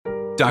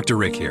Dr.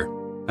 Rick here.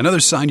 Another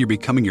sign you're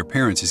becoming your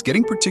parents is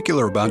getting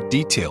particular about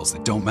details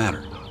that don't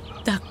matter.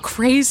 The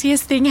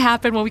craziest thing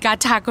happened when we got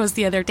tacos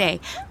the other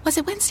day. Was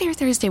it Wednesday or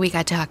Thursday we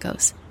got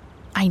tacos?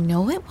 I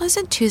know it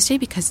wasn't Tuesday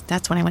because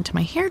that's when I went to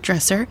my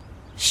hairdresser.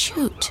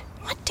 Shoot,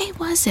 what day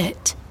was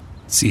it?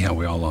 See how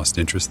we all lost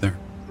interest there?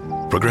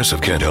 Progressive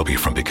can't help you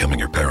from becoming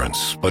your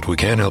parents, but we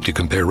can help you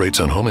compare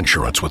rates on home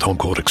insurance with Home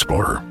Quote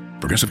Explorer.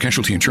 Progressive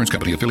Casualty Insurance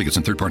Company affiliates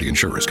and third-party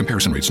insurers.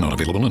 Comparison rates not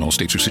available in all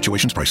states or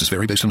situations. Prices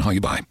vary based on how you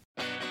buy.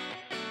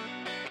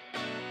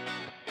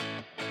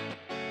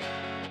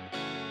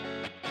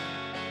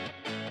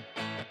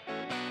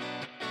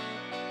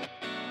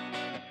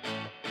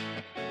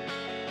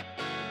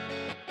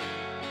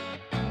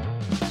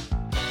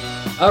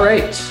 All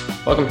right,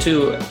 welcome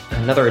to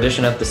another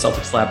edition of the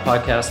Celtics Lab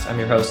podcast. I'm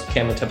your host,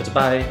 Cameron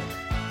Tepetabai.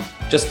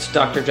 Just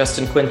Dr.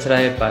 Justin Quinn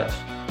today, but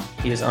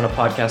he is on a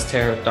podcast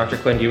tear. Dr.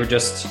 Quinn, you were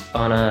just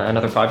on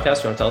another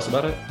podcast. You want to tell us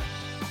about it?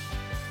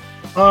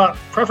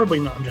 Preferably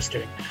not. I'm just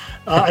kidding.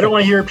 I don't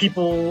want to hear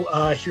people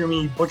hear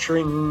me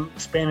butchering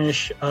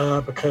Spanish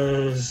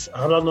because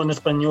hablando en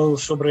español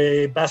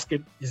sobre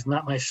basket is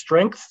not my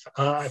strength.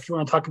 If you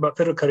want to talk about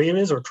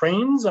ferrocarriles or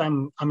trains,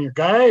 I'm your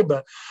guy,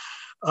 but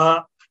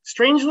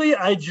strangely,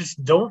 I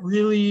just don't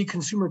really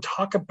consume or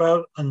talk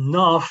about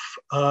enough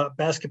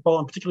basketball,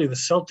 and particularly the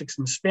Celtics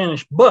in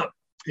Spanish. But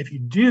if you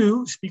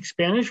do speak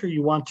Spanish or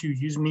you want to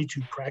use me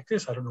to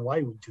practice, I don't know why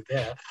you would do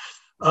that,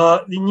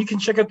 then you can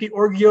check out the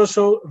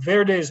Orgulloso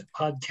Verdes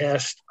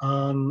podcast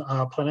on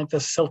Planeta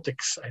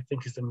Celtics, I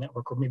think is the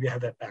network, or maybe I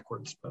have that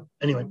backwards. But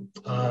anyway,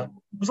 it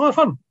was a lot of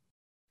fun.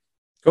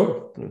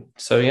 Cool.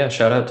 So yeah,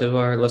 shout out to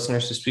our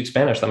listeners who speak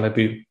Spanish. That might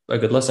be a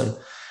good listen.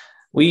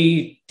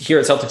 We here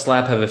at Celtics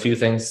Lab have a few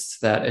things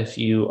that if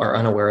you are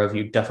unaware of,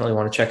 you definitely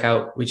want to check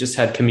out. We just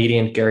had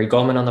comedian Gary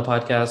Goldman on the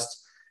podcast.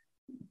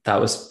 That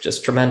was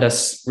just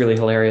tremendous, really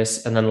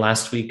hilarious. And then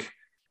last week,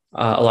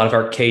 a lot of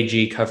our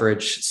KG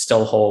coverage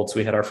still holds.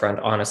 We had our friend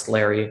Honest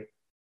Larry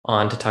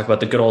on to talk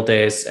about the good old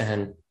days,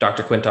 and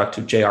Dr. Quinn talked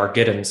to J.R.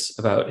 Giddens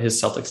about his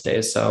Celtics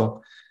days.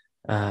 So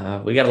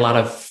we got a lot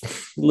of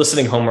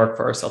listening homework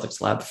for our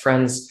Celtics Lab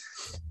friends.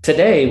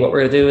 Today, what we're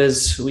going to do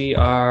is we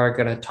are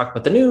going to talk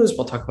about the news.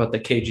 We'll talk about the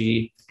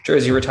KG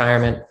jersey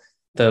retirement,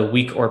 the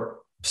week or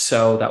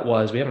so that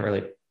was. We haven't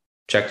really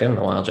checked in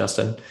a while,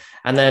 Justin.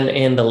 And then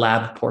in the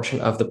lab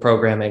portion of the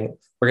programming,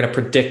 we're going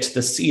to predict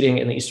the seeding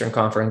in the Eastern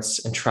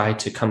Conference and try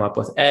to come up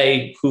with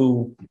A,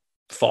 who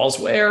falls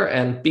where,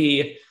 and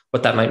B,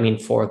 what that might mean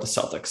for the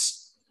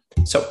Celtics.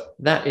 So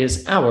that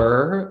is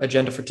our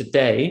agenda for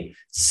today.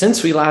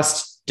 Since we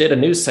last did a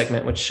news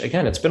segment, which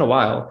again, it's been a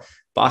while,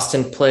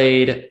 Boston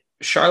played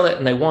Charlotte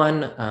and they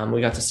won.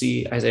 We got to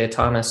see Isaiah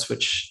Thomas,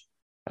 which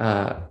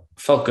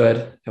felt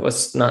good. It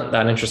was not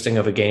that interesting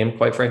of a game,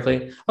 quite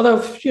frankly. Although,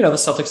 the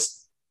Celtics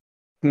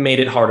made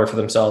it harder for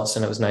themselves,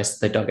 and it was nice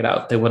that they dug it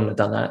out. They wouldn't have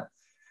done that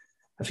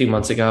a few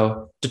months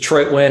ago.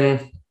 Detroit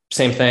win,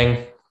 same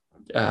thing.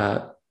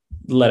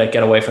 Let it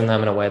get away from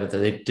them in a way that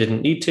they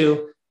didn't need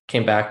to.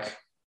 Came back,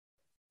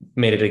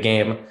 made it a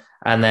game.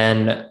 And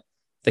then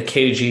the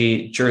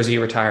KG jersey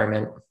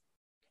retirement.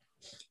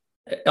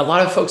 A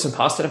lot of folks in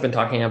Boston have been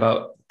talking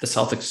about the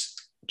Celtics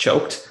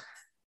choked.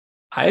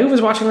 I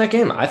was watching that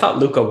game. I thought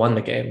Luka won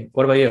the game.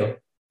 What about you?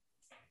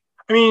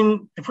 I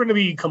mean, if we're going to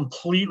be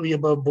completely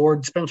above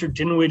board, Spencer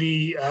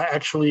Dinwiddie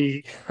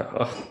actually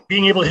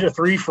being able to hit a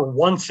three for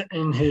once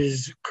in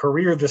his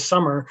career this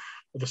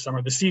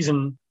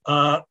season,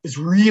 is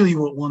really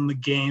what won the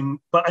game.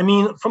 But I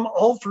mean, from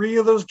all three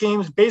of those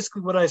games,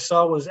 basically what I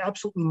saw was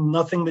absolutely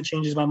nothing that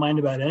changes my mind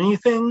about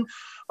anything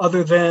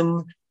other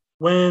than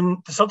when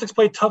the Celtics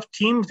play tough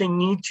teams, they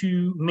need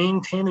to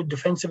maintain a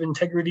defensive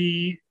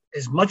integrity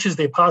as much as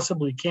they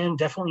possibly can,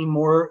 definitely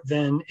more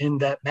than in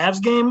that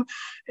Mavs game.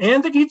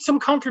 And they need some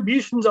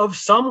contributions of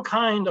some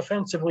kind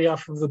offensively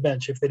off of the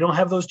bench. If they don't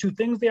have those two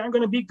things, they aren't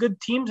going to be good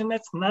teams, and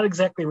that's not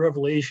exactly a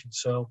revelation.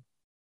 So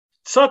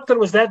it sucked that it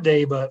was that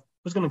day, but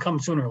it was going to come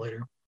sooner or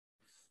later.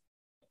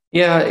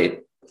 Yeah,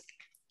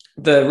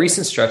 the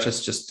recent stretch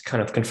has just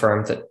kind of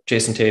confirmed that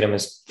Jason Tatum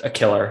is a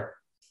killer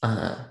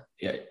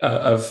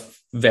of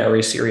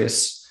very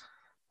serious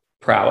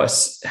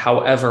prowess.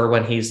 However,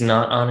 when he's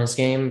not on his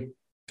game,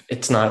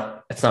 it's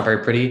not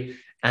very pretty.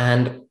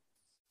 And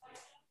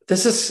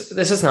this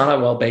is not a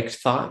well-baked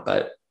thought,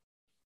 but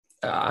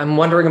I'm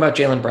wondering about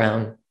Jaylen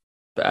Brown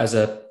as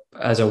a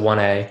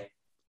 1A.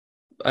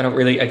 I haven't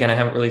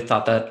really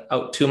thought that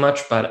out too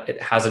much, but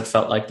it hasn't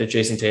felt like the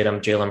Jason Tatum,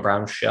 Jaylen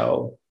Brown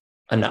show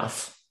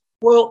enough.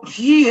 Well,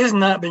 he has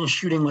not been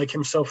shooting like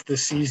himself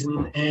this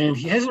season, and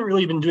he hasn't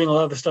really been doing a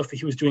lot of the stuff that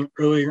he was doing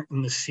earlier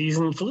in the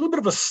season. It's a little bit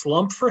of a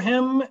slump for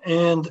him,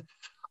 and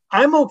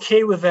I'm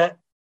okay with that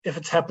if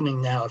it's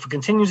happening now. If it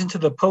continues into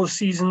the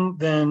postseason,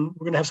 then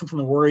we're going to have something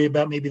to worry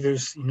about. Maybe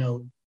there's,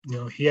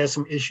 he has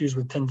some issues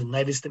with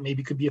tendonitis that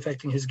maybe could be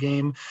affecting his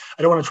game.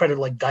 I don't want to try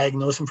to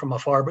diagnose him from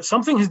afar, but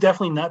something has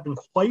definitely not been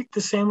quite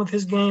the same with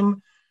his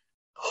game.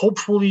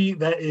 Hopefully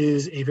that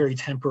is a very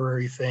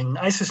temporary thing.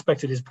 I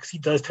suspect it is because he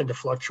does tend to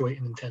fluctuate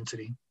in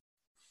intensity.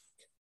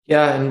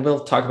 Yeah, and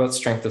we'll talk about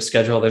strength of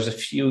schedule. There's a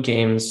few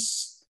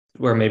games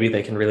where maybe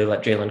they can really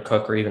let Jalen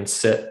cook or even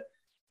sit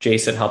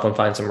Jason, help him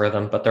find some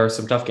rhythm, but there are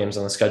some tough games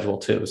on the schedule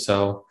too.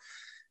 So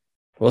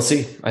we'll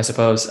see, I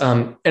suppose.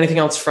 Anything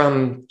else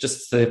from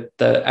just the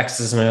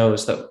X's and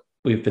O's that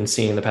we've been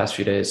seeing the past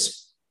few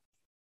days?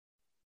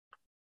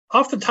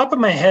 Off the top of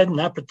my head,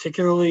 not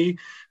particularly.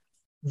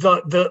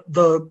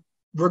 The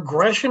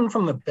regression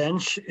from the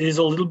bench is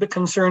a little bit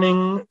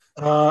concerning.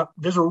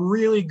 There's a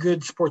really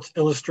good Sports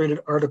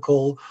Illustrated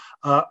article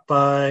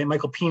by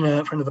Michael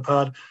Pina, a friend of the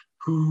pod,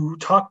 who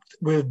talked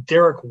with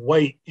Derek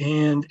White.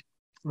 And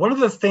one of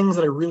the things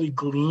that I really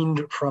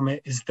gleaned from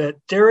it is that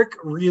Derek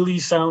really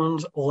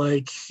sounds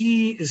like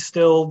he is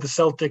still the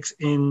Celtics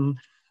in,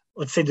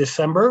 let's say,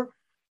 December,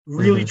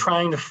 really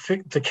trying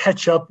to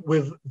catch up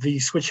with the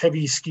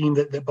switch-heavy scheme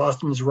that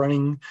Boston is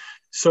running.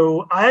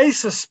 So I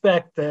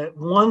suspect that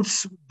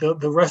once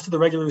the rest of the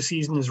regular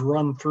season is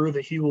run through,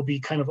 that he will be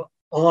kind of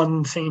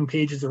on the same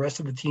page as the rest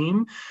of the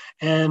team.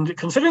 And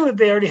considering that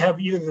they already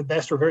have either the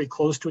best or very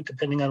close to it,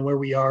 depending on where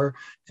we are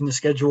in the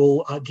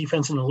schedule,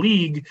 defense in the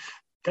league,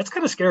 that's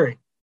kind of scary.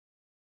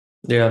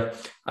 Yeah,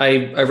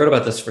 I wrote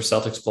about this for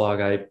Celtics blog.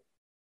 I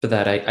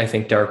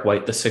think Derek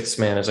White, the sixth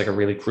man, is like a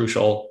really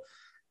crucial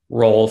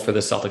role for the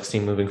Celtics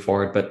team moving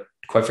forward. But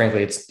quite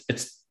frankly,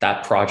 it's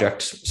that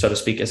project, so to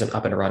speak, isn't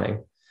up and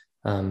running.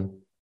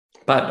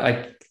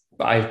 But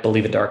I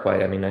believe in Derek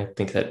White. I mean, I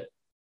think that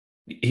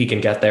he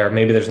can get there.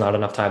 Maybe there's not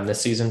enough time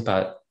this season,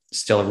 but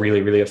still a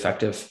really, really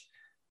effective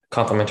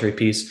complementary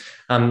piece.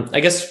 I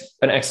guess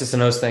an X's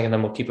and O's thing, and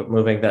then we'll keep it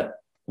moving, that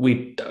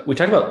we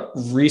talked about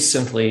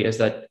recently is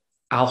that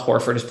Al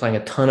Horford is playing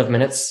a ton of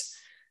minutes,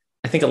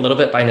 I think a little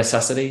bit by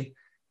necessity,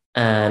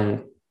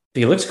 and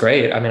he looks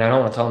great. I mean, I don't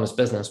want to tell him his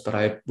business, but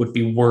I would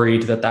be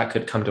worried that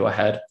could come to a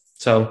head.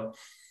 So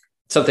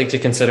something to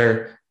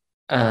consider.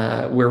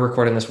 We're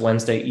recording this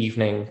Wednesday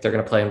evening. They're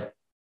going to play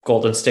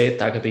Golden State.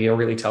 That could be a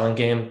really telling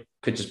game.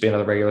 Could just be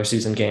another regular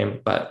season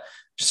game, but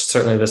just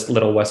certainly this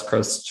little West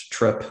Coast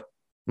trip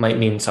might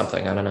mean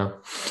something. I don't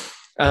know.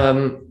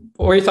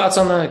 What were your thoughts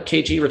on the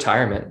KG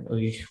retirement?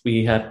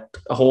 We had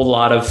a whole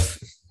lot of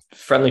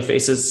friendly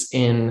faces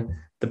in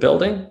the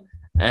building,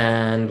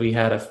 and we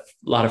had a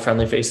lot of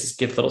friendly faces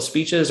give little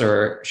speeches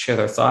or share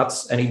their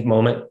thoughts. Any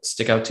moment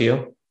stick out to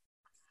you?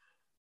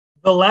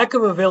 The lack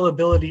of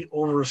availability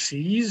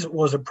overseas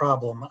was a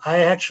problem. I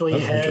actually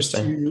had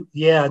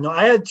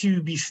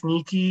to be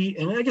sneaky,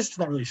 and I guess it's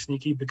not really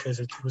sneaky because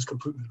it was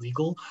completely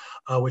legal,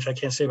 which I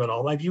can't say about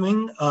all my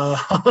viewing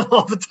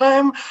all the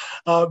time.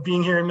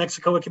 Being here in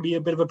Mexico, it can be a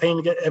bit of a pain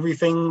to get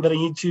everything that I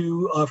need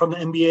to from the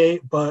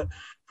NBA, but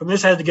from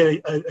this, I had to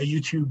get a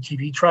YouTube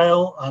TV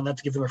trial, not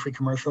to give them a free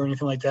commercial or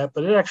anything like that,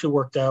 but it actually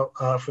worked out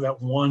for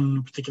that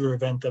one particular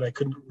event that I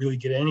couldn't really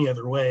get any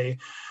other way.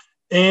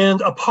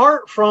 And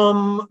apart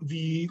from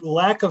the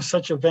lack of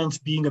such events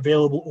being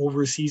available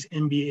overseas,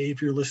 NBA,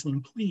 if you're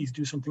listening, please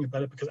do something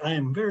about it, because I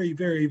am very,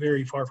 very,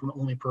 very far from the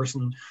only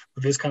person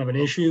with this kind of an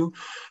issue,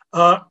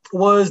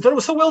 was that it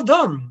was so well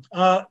done.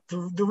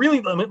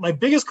 My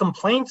biggest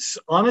complaints,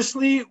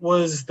 honestly,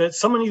 was that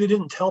someone either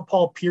didn't tell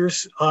Paul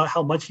Pierce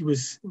how much he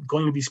was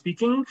going to be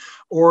speaking,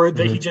 or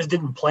that he just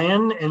didn't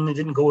plan and it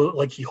didn't go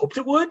like he hoped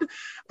it would.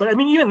 But I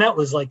mean, even that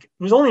was it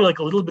was only like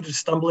a little bit of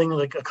stumbling,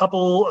 like a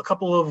couple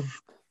of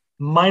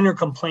minor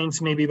complaints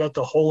maybe about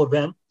the whole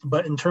event,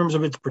 but in terms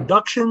of its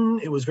production,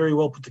 it was very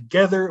well put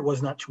together. It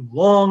was not too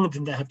long. It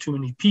didn't have too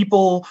many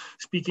people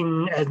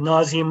speaking ad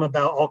nauseum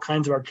about all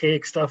kinds of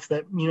archaic stuff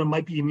that,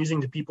 might be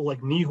amusing to people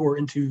like me who are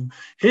into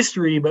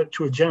history, but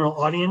to a general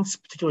audience,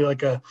 particularly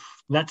like a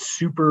not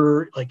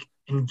super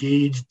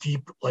engaged,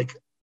 deep,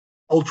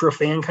 ultra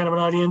fan kind of an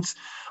audience.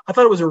 I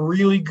thought it was a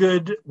really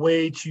good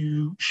way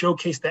to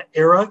showcase that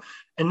era,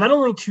 and not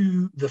only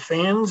to the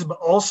fans, but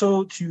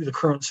also to the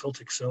current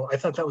Celtics. So I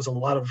thought that was a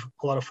lot of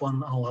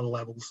fun on a lot of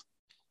levels.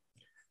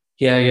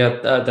 Yeah.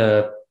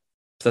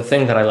 The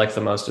thing that I liked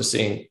the most was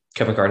seeing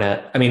Kevin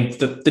Garnett. I mean,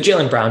 the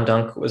Jaylen Brown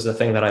dunk was the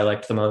thing that I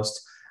liked the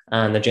most,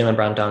 and the Jaylen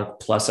Brown dunk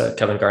plus a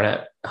Kevin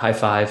Garnett high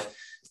five.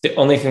 The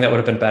only thing that would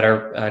have been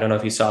better, I don't know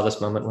if you saw this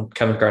moment when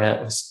Kevin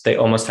Garnett they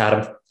almost had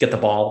him get the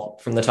ball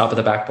from the top of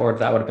the backboard.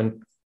 That would have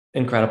been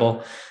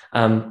incredible.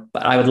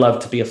 But I would love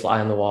to be a fly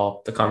on the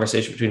wall, the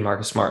conversation between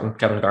Marcus Smart and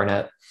Kevin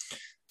Garnett.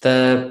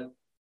 The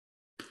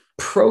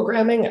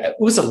programming, it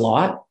was a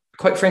lot.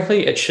 Quite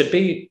frankly, it should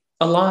be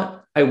a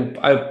lot. I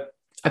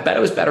bet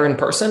it was better in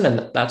person,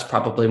 and that's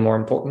probably more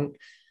important.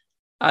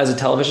 As a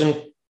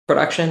television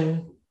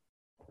production,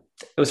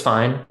 it was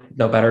fine.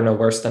 No better, no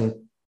worse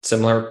than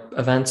similar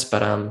events,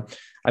 but I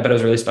bet it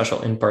was really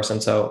special in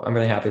person. So I'm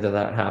really happy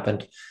that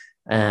happened.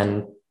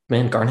 And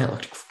man, Garnett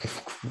looked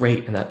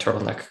great in that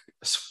turtleneck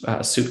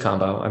suit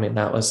combo. I mean,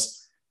 that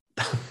was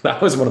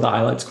one of the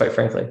highlights, quite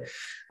frankly.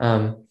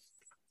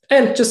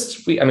 And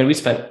just, we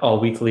spent all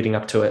week leading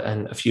up to it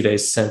and a few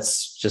days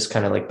since just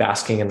kind of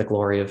basking in the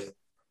glory of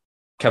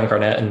Kevin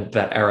Garnett and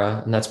that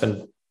era. And that's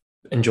been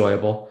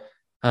enjoyable.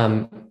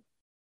 One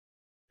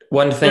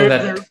thing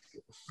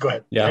go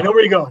ahead. Yeah. I know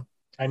where you're going.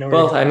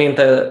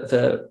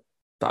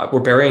 We're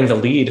burying the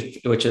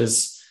lead, which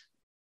is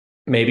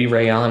maybe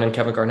Ray Allen and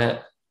Kevin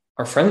Garnett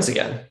are friends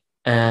again.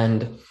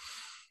 And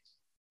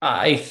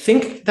I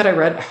think that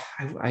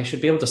I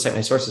should be able to cite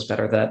my sources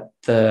better, that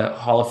the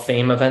Hall of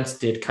Fame events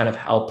did kind of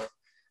help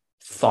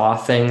thaw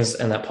things,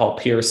 and that Paul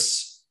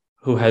Pierce,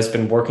 who has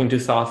been working to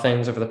thaw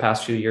things over the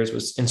past few years,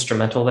 was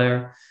instrumental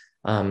there.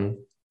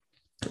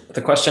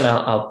 The question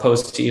I'll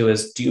pose to you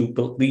is, do you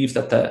believe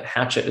that the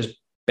hatchet is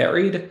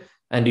buried?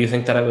 And do you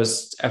think that it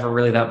was ever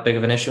really that big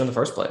of an issue in the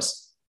first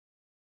place?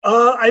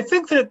 I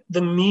think that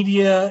the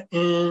media,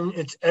 in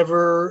its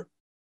ever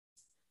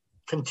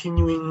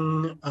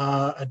continuing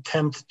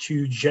attempt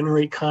to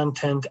generate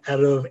content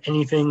out of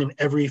anything and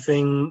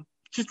everything,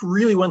 just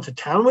really went to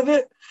town with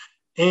it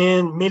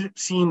and made it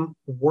seem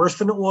worse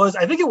than it was.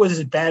 I think it was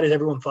as bad as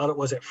everyone thought it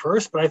was at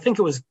first, but I think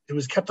it was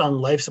kept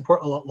on life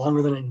support a lot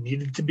longer than it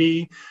needed to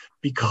be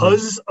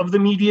because of the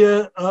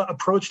media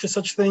approach to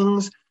such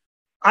things.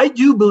 I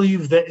do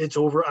believe that it's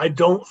over. I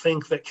don't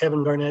think that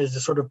Kevin Garnett is the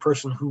sort of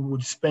person who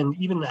would spend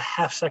even a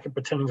half second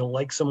pretending to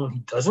like someone he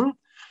doesn't.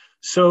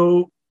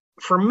 So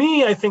for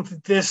me, I think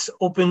that this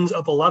opens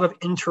up a lot of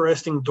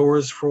interesting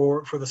doors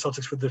for the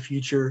Celtics for the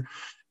future,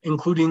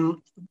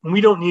 including,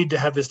 we don't need to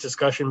have this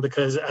discussion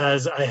because,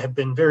 as I have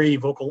been very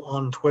vocal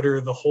on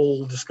Twitter, the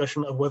whole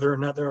discussion of whether or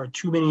not there are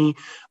too many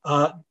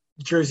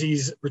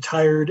jerseys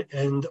retired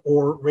and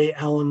or Ray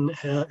Allen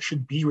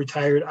should be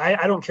retired.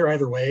 I don't care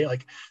either way.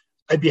 Like,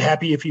 I'd be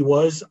happy if he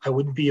was. I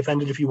wouldn't be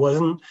offended if he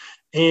wasn't.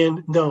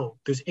 And no,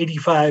 there's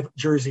 85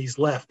 jerseys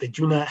left. They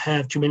do not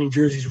have too many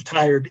jerseys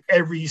retired.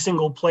 Every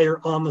single player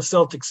on the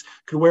Celtics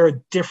could wear a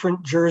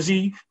different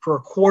jersey for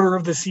a quarter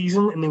of the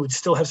season, and they would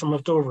still have some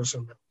left over. So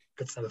no,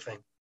 that's not a thing.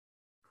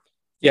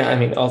 Yeah, I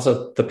mean,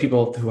 also the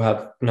people who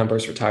have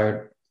numbers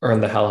retired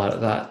earn the hell out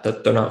of that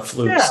they're not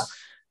flukes,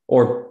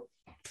 or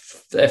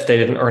if they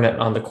didn't earn it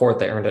on the court,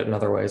 they earned it in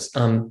other ways.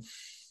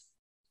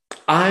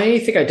 I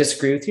think I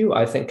disagree with you.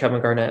 I think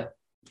Kevin Garnett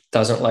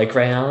doesn't like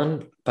Ray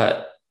Allen,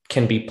 but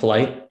can be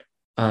polite.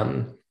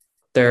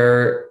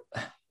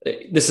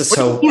 This is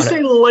so. You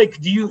say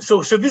like? Do you?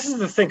 So this is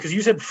the thing, because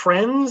you said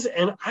friends,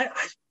 and I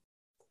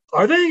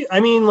are they? I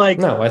mean, like,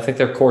 no, I think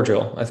they're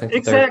cordial. I think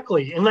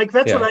exactly, and like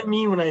that's what I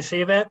mean when I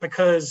say that,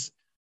 because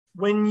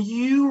when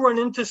you run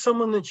into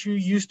someone that you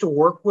used to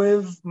work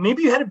with,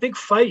 maybe you had a big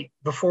fight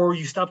before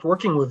you stopped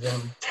working with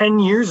them 10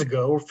 years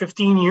ago or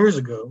 15 years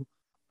ago.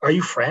 Are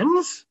you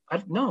friends?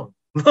 No,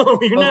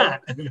 you're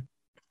not.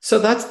 So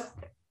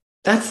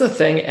that's the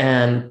thing.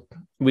 And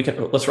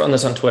let's run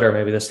this on Twitter,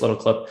 maybe this little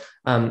clip.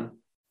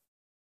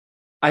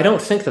 I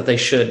don't think that they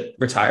should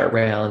retire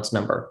Ray Allen's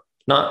number.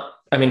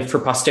 For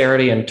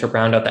posterity and to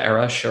round out the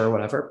era, sure,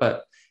 whatever.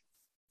 But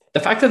the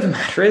fact of the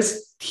matter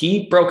is,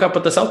 he broke up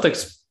with the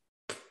Celtics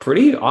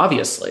pretty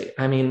obviously.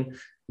 I mean,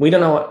 we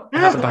don't know what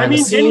happened behind the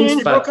scenes.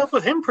 And broke up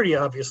with him pretty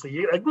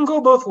obviously. I can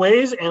go both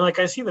ways, and like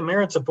I see the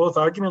merits of both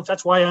arguments.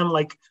 That's why I'm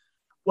like,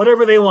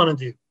 whatever they want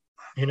to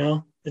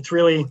do. It's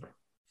really.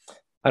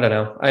 I don't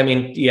know. I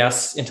mean,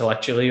 yes,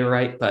 intellectually you're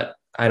right, but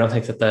I don't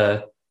think that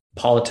the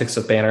politics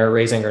of banner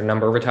raising or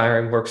number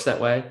retiring works that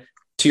way.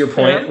 To your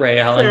point, Ray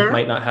Allen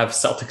might not have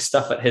Celtic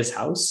stuff at his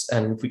house,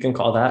 and we can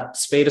call that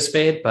spade a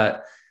spade,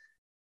 but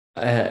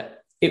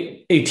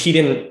he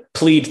didn't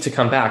plead to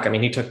come back. I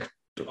mean, he took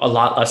a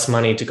lot less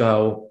money to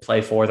go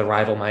play for the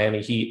rival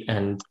Miami Heat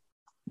and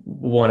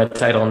won a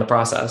title in the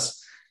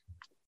process.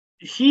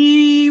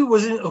 He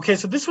was okay.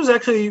 So this was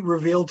actually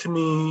revealed to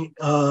me.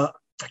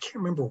 I can't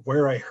remember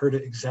where I heard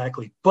it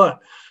exactly,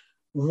 but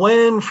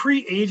when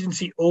free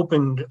agency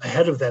opened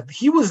ahead of that,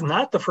 he was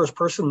not the first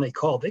person they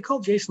called. They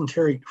called Jason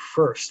Terry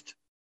first.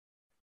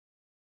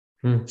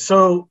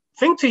 So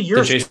think to your.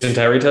 Did Jason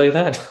Terry tell you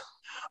that?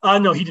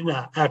 No, he did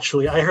not.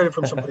 Actually, I heard it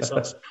from someplace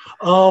else.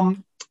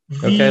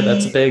 Okay,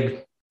 that's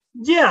big.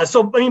 Yeah,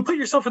 so I mean, put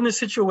yourself in this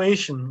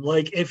situation.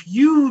 Like, if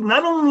you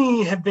not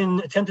only have been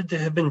attempted to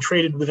have been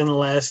traded within the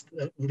last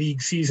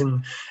league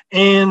season,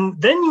 and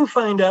then you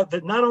find out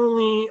that not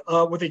only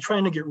were they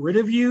trying to get rid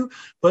of you,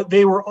 but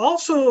they were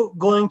also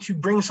going to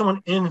bring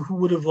someone in who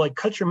would have like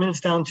cut your minutes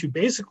down to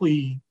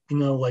basically,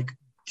 like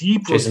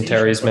deep Jason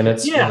Terry's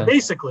minutes. Yeah,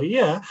 basically,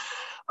 yeah.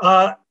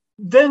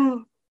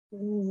 Then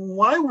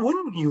why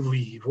wouldn't you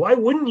leave? Why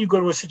wouldn't you go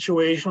to a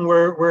situation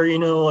where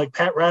like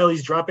Pat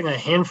Riley's dropping a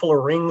handful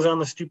of rings on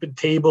the stupid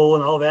table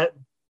and all that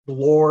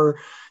lore,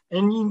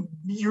 and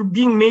you're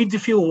being made to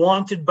feel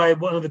wanted by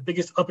one of the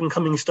biggest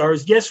up-and-coming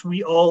stars? Yes,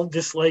 we all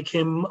dislike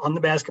him on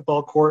the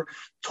basketball court.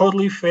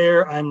 Totally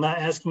fair. I'm not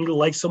asking you to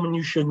like someone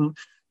you shouldn't.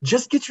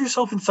 Just get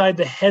yourself inside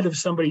the head of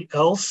somebody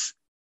else.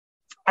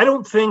 I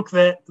don't think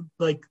that,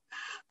 like,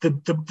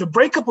 the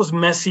breakup was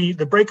messy.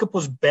 The breakup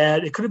was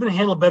bad. It could have been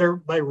handled better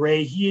by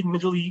Ray. He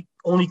admittedly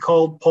only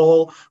called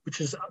Paul,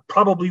 which is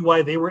probably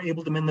why they were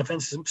able to mend the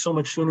fences so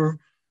much sooner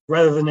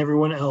rather than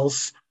everyone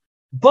else.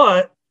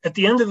 But at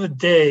the end of the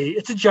day,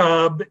 it's a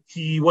job.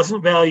 He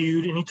wasn't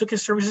valued, and he took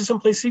his services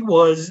someplace he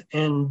was.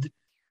 And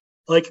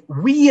like,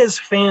 we as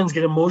fans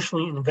get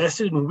emotionally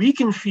invested, and we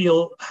can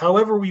feel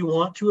however we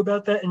want to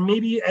about that. And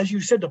maybe, as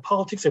you said, the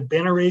politics of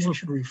banner raising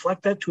should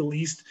reflect that to at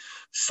least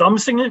some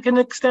significant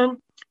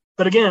extent.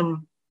 But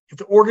again, If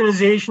the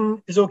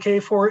organization is okay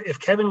for it, if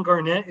Kevin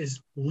Garnett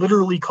is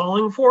literally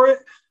calling for it,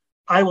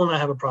 I will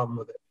not have a problem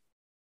with it.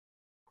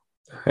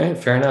 All right,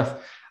 fair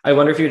enough. I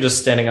wonder if you're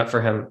just standing up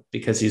for him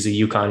because he's a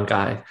UConn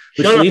guy,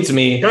 which leads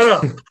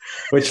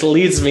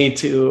me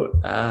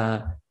to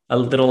a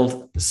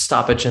little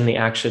stoppage in the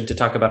action to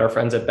talk about our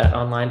friends at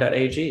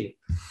betonline.ag.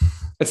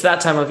 It's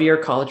that time of year.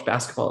 College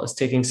basketball is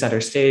taking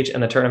center stage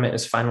and the tournament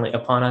is finally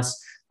upon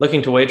us.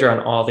 Looking to wager on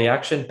all the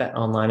action,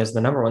 BetOnline is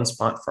the number one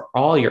spot for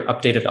all your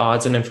updated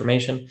odds and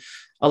information,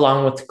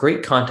 along with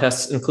great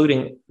contests,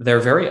 including their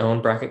very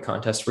own bracket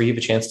contest where you have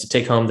a chance to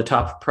take home the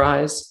top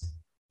prize.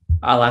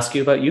 I'll ask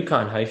you about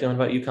UConn. How are you feeling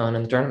about UConn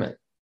in the tournament?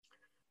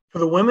 For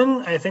the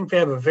women, I think they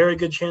have a very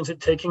good chance at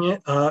taking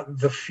it.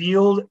 The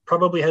field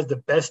probably has the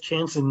best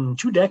chance in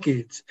 2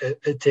 decades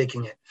at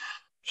taking it.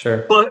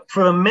 Sure. But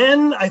for the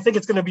men, I think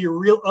it's going to be a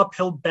real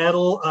uphill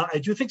battle. I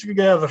do think they're going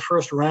to get out of the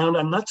first round.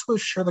 I'm not so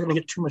sure they're going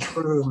to get too much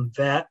further than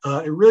that.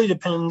 It really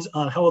depends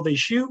on how well they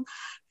shoot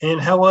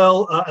and how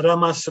well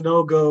Adama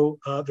Sanogo,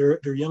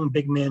 their young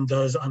big man,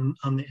 does on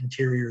the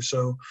interior.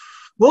 So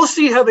we'll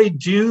see how they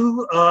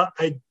do.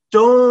 I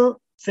don't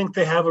think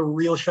they have a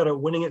real shot at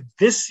winning it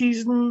this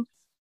season.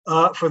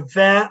 For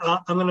that,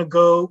 I'm going to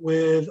go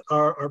with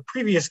our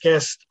previous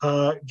guest,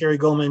 Gary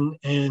Goldman,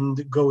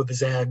 and go with the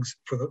Zags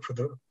for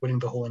the winning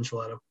the whole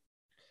enchilada.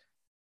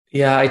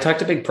 Yeah, I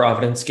talked a big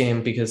Providence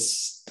game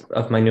because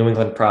of my New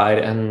England pride,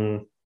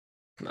 and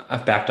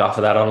I've backed off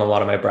of that on a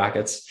lot of my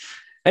brackets.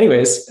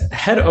 Anyways,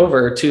 head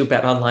over to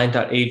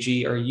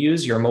betonline.ag or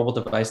use your mobile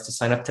device to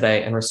sign up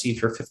today and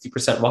receive your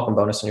 50% welcome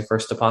bonus on your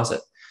first deposit.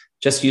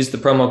 Just use the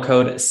promo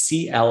code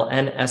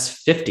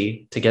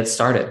CLNS50 to get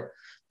started.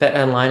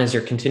 BetOnline is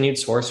your continued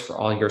source for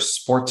all your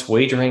sports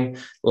wagering,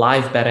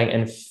 live betting,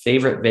 and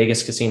favorite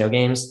Vegas casino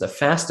games. The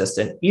fastest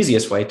and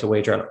easiest way to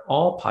wager on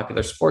all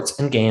popular sports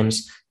and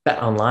games.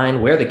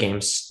 BetOnline, where the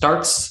game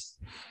starts.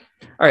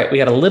 All right, we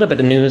got a little bit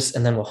of news,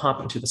 and then we'll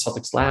hop into the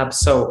Celtics lab.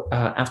 So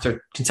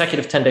after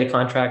consecutive 10-day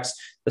contracts,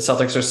 the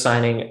Celtics are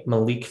signing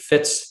Malik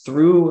Fitz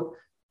through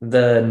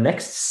the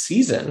next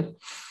season.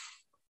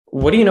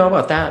 What do you know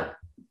about that?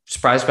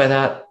 Surprised by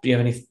that? Do you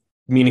have any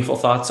meaningful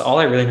thoughts? All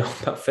I really know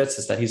about Fitz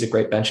is that he's a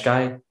great bench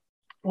guy.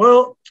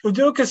 Well,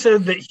 Udoka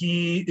said that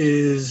he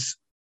is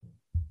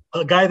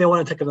a guy they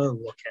want to take another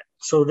look at.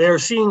 So they're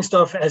seeing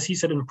stuff, as he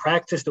said, in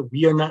practice that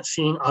we are not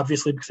seeing,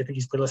 obviously, because I think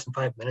he's played less than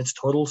 5 minutes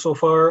total so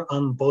far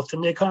on both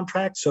 10-day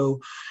contracts. So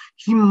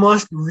he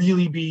must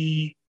really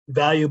be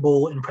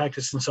valuable in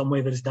practice in some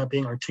way that is not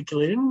being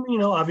articulated.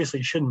 And, obviously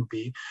it shouldn't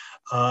be.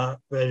 That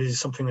is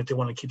something that they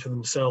want to keep to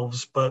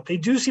themselves. But they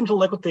do seem to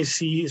like what they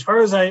see. As far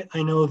as I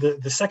know,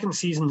 the second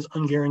season is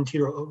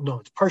unguaranteed, or no,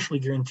 it's partially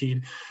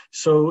guaranteed.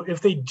 So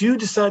if they do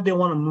decide they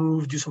want to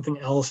move, do something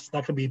else, it's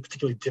not going to be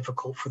particularly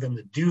difficult for them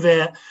to do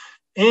that.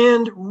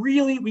 And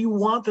really, we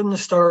want them to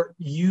start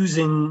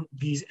using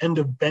these end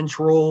of bench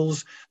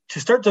roles to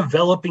start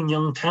developing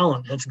young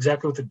talent. That's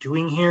exactly what they're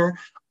doing here.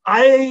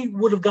 I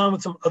would have gone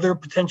with some other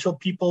potential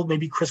people,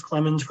 maybe Chris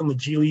Clemens from the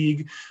G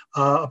League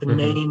up in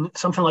Maine,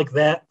 something like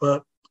that.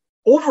 But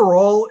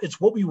overall, it's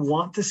what we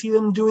want to see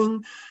them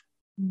doing.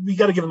 We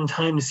got to give them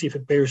time to see if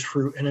it bears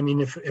fruit. And I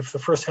mean, if the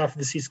first half of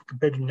the season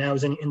compared to now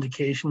is any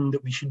indication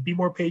that we should be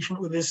more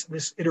patient with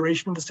this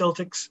iteration of the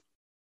Celtics,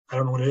 I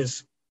don't know what it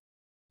is.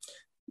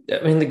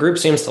 I mean, the group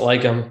seems to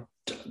like him.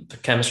 The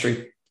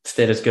chemistry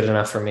fit is good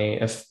enough for me.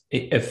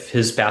 If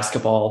his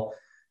basketball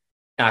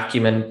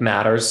acumen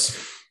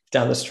matters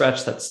down the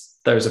stretch,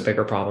 there's a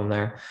bigger problem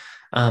there.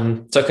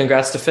 So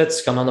congrats to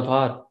Fitz. Come on the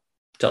pod.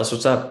 Tell us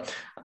what's up.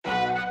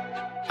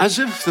 As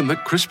if the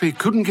McCrispy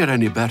couldn't get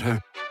any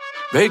better,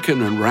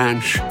 Bacon and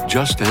Ranch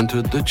just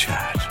entered the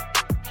chat.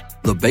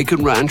 The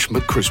Bacon Ranch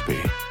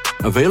McCrispy,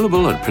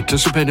 available at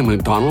participating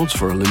McDonald's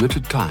for a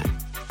limited time.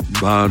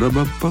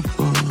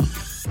 Ba-da-ba-ba-ba.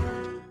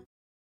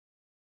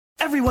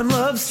 Everyone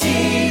loves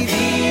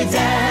TV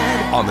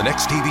Dad. On the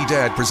next TV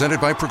Dad,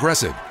 presented by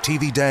Progressive,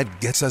 TV Dad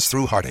gets us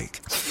through heartache.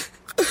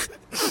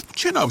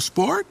 Chin up,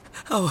 sport.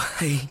 Oh,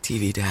 hey,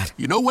 TV Dad.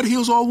 You know what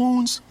heals all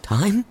wounds?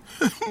 Time?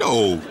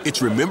 No,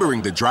 it's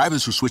remembering that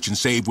drivers who switch and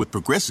save with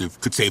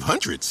Progressive could save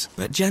hundreds.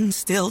 But Jen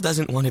still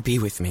doesn't want to be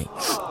with me.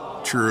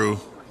 True.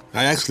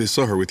 I actually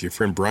saw her with your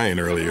friend Brian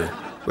earlier.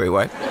 Wait,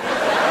 what?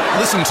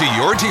 Listen to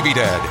your TV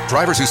Dad.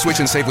 Drivers who switch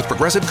and save with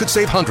Progressive could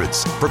save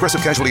hundreds.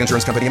 Progressive Casualty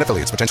Insurance Company and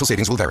affiliates. Potential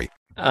savings will vary.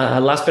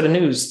 Last bit of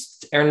news.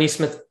 Aaron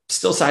Nesmith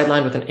still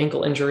sidelined with an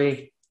ankle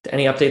injury.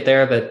 Any update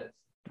there that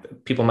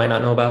people might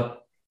not know about?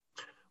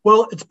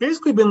 Well, it's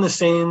basically been the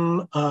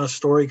same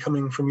story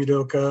coming from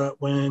Udoka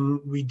when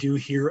we do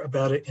hear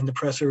about it in the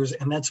pressers.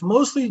 And that's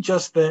mostly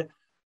just that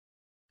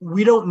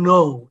we don't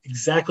know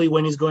exactly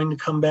when he's going to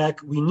come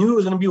back. We knew it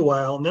was going to be a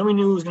while, and then we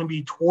knew it was going to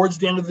be towards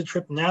the end of the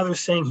trip. Now they're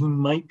saying he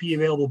might be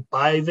available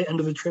by the end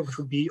of the trip, which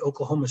would be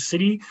Oklahoma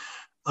City.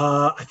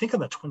 I think on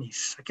the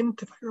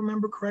 22nd, if I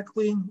remember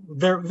correctly.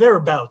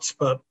 Thereabouts,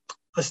 but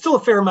still a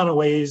fair amount of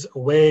ways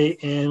away.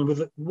 And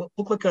with what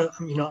looked like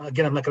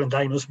again, I'm not going to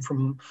diagnose him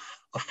from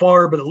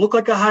afar, but it looked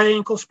like a high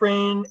ankle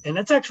sprain. And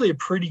that's actually a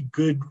pretty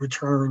good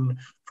return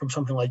from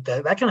something like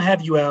that. That can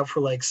have you out for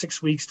like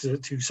 6 weeks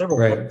to several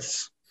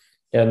months.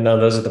 Yeah, no,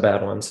 those are the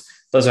bad ones.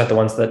 Those aren't the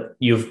ones that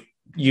you,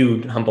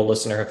 humble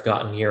listener, have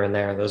gotten here and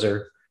there. Those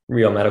are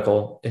real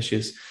medical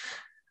issues.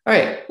 All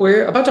right,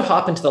 we're about to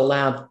hop into the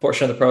lab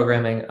portion of the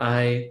programming.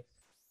 I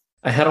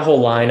had a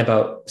whole line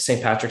about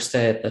St. Patrick's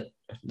Day at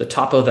the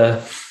top of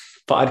the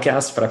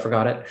podcast, but I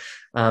forgot it.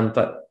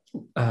 But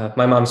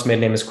my mom's maiden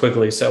name is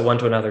Quigley, so one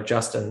to another,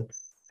 Justin,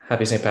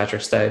 happy St.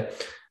 Patrick's Day.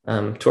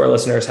 To our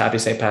listeners, happy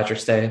St.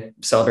 Patrick's Day.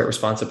 Celebrate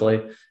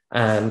responsibly.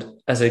 And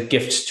as a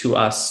gift to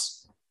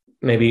us,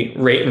 maybe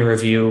rate and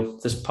review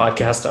this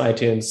podcast on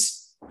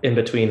iTunes in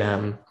between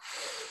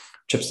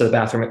trips to the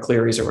bathroom at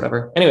Cleary's or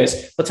whatever.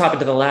 Anyways, let's hop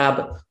into the lab.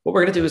 What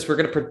we're going to do is we're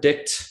going to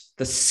predict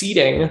the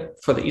seeding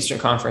for the Eastern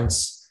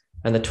Conference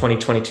and the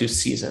 2022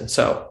 season.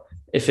 So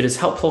if it is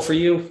helpful for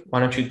you, why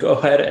don't you go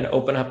ahead and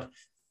open up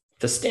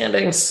the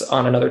standings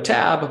on another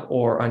tab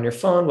or on your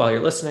phone while you're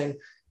listening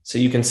so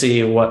you can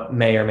see what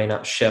may or may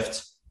not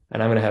shift.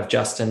 And I'm going to have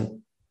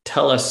Justin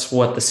tell us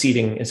what the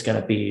seeding is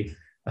going to be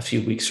a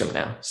few weeks from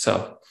now.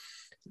 So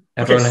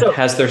everyone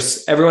has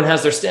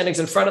their standings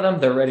in front of them.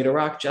 They're ready to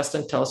rock.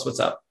 Justin, tell us what's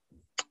up.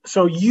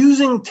 So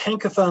using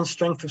Tankathon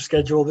strength of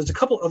schedule, there's a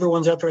couple other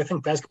ones out there. I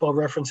think Basketball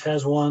Reference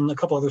has one. A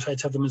couple other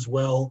sites have them as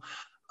well.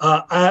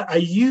 I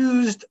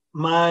used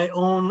my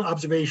own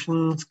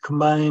observations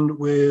combined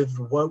with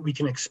what we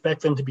can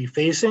expect them to be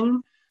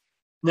facing.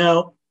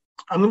 Now,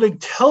 I'm going to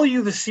tell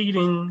you the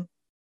seeding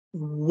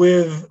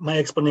with my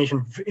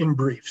explanation in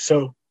brief.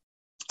 So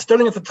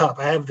starting at the top,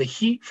 I have the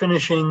Heat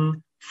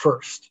finishing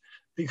first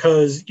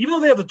because even though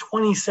they have the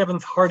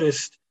 27th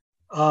hardest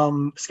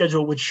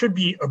schedule, which should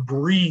be a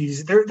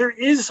breeze, there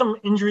is some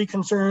injury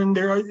concern.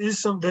 They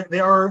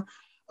are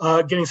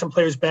getting some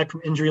players back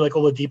from injury like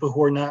Oladipo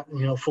who are not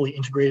fully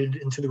integrated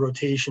into the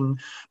rotation.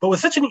 But with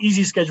such an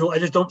easy schedule, I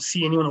just don't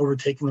see anyone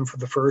overtaking them for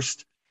the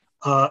first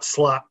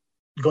slot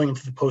going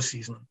into the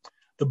postseason.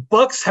 The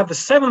Bucks have the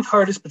 7th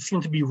hardest, but seem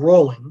to be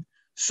rolling.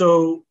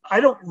 So I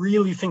don't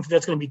really think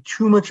that's going to be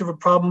too much of a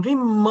problem. They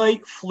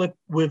might flip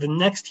with the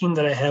next team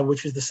that I have,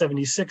 which is the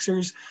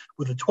 76ers,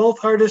 with the 12th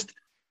hardest.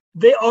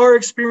 They are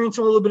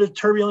experiencing a little bit of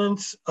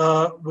turbulence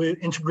with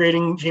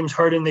integrating James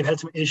Harden. They've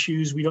had some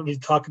issues. We don't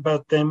need to talk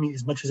about them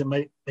as much as it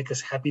might make us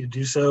happy to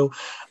do so.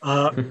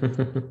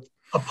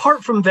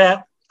 Apart from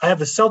that, I have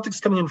the Celtics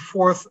coming in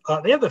 4th.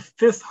 They have the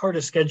 5th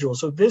hardest schedule.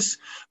 So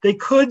they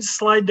could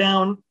slide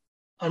down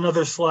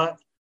another slot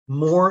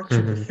more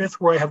to the 5th,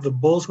 where I have the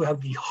Bulls, who have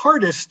the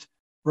hardest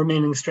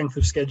remaining strength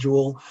of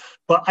schedule.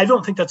 But I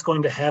don't think that's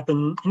going to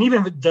happen. And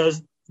even if it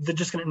does, they're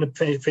just going to end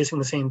up facing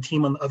the same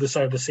team on the other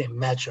side of the same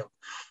matchup.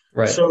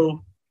 Right.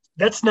 So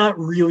that's not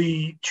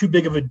really too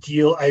big of a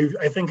deal.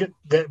 I think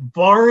that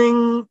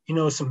barring,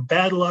 some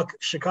bad luck,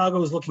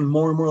 Chicago is looking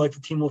more and more like the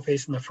team we'll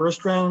face in the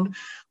first round.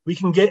 We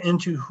can get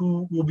into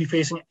who we'll be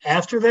facing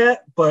after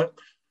that. But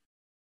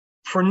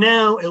for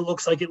now, it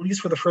looks like, at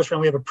least for the first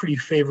round, we have a pretty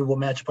favorable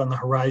matchup on the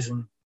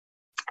horizon.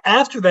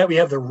 After that, we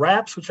have the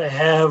Raps, which I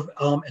have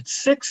at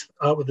 6th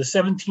with the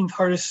 17th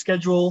hardest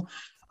schedule.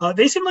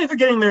 They seem like they're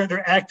getting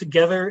their act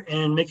together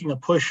and making a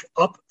push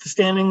up the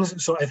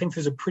standings. So I think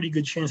there's a pretty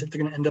good chance that they're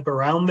going to end up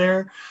around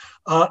there.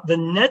 The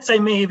Nets, I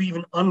may have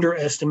even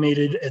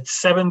underestimated at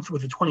 7th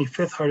with the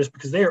 25th hardest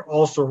because they are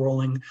also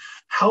rolling.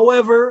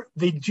 However,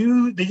 they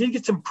did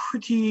get some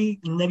pretty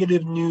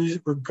negative news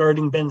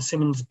regarding Ben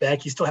Simmons'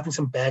 back. He's still having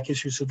some back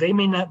issues, so they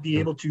may not be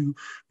able to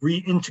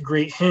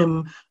reintegrate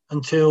him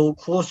until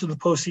close to the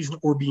postseason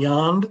or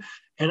beyond.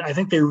 And I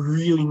think they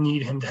really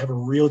need him to have a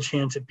real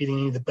chance at beating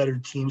any of the better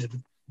teams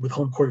with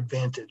home court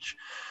advantage.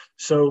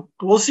 So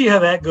we'll see how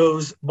that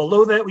goes.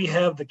 Below that, we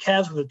have the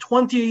Cavs with a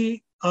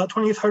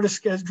 20th hardest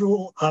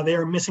schedule. They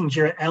are missing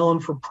Jarrett Allen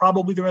for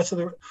probably the rest of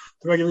the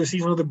regular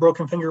season with a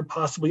broken finger,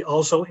 possibly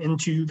also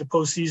into the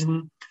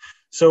postseason.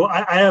 So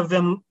I have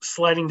them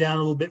sliding down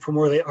a little bit from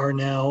where they are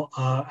now.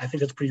 I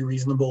think that's pretty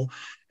reasonable.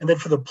 And then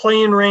for the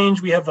play-in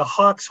range, we have the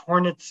Hawks,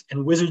 Hornets,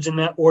 and Wizards in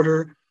that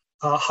order.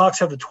 Hawks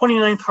have the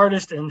 29th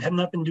hardest and have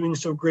not been doing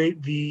so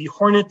great. The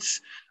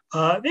Hornets,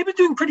 they've been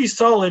doing pretty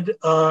solid.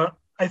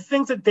 I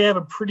think that they have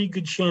a pretty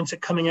good chance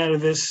at coming out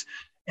of this.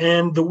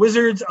 And the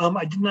Wizards,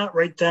 I did not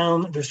write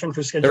down their strength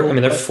of schedule.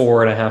 They're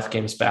 4.5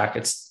 games back.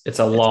 It's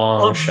a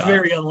long shot.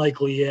 Very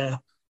unlikely, yeah.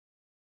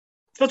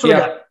 That's what I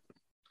got.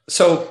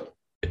 So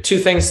 2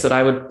 things that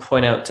I would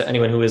point out to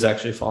anyone who is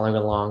actually following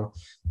along.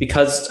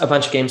 Because a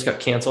bunch of games got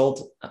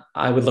canceled,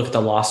 I would look at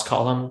the loss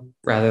column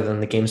rather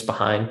than the games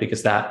behind,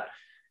 because that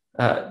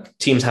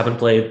teams haven't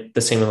played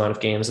the same amount of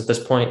games at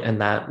this point,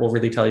 and that will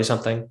really tell you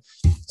something.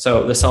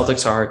 So the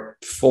Celtics are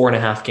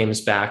 4.5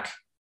 games back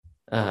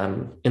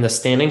in the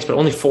standings, but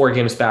only 4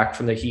 games back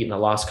from the Heat in the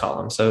loss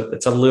column. So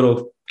it's a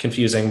little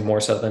confusing, more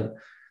so than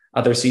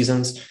other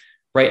seasons.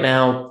 Right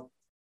now,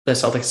 the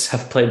Celtics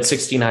have played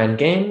 69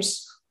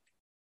 games.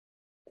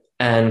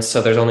 And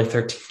so there's only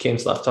 13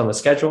 games left on the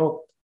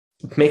schedule,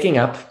 making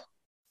up.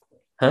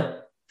 Huh?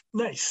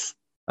 Nice.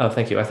 Oh,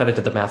 thank you. I thought I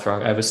did the math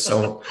wrong. I was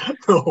so.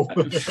 No.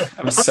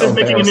 I was so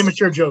making an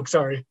immature joke.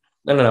 Sorry.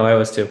 No. I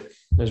was too.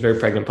 It was a very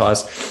pregnant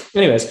pause.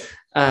 Anyways,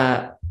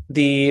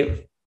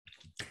 the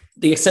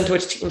extent to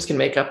which teams can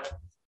make up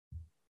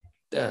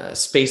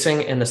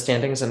spacing in the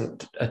standings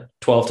and a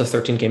 12 to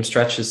 13 game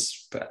stretch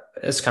is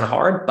kind of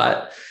hard,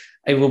 but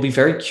I will be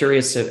very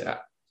curious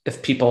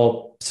if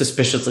people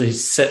suspiciously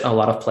sit a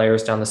lot of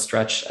players down the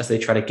stretch as they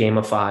try to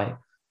gamify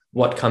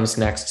what comes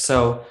next.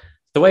 So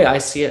the way I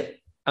see it,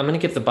 I'm going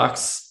to give the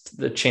Bucks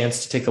the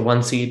chance to take the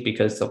 1 seed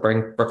because they'll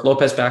bring Brook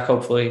Lopez back,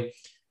 hopefully.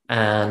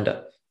 And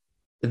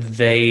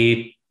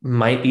they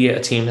might be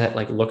a team that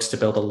like looks to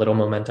build a little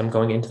momentum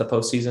going into the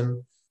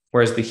postseason.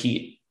 Whereas the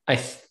Heat, I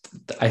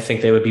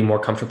think they would be more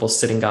comfortable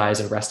sitting guys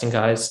and resting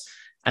guys.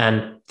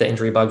 And the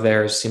injury bug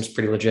there seems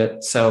pretty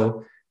legit.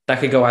 So that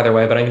could go either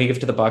way, but I'm going to give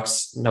it to the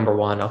Bucks number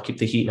 1. I'll keep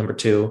the Heat number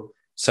 2.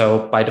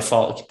 So by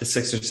default, I'll keep the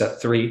Sixers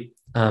at 3.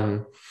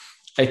 I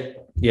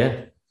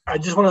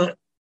just want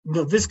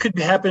to, this could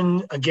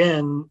happen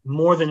again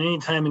more than any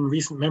time in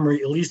recent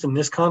memory, at least in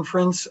this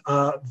conference.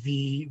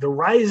 The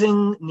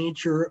rising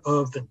nature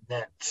of the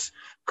Nets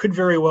could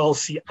very well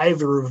see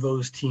either of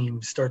those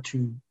teams start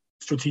to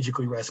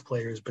strategically rest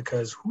players,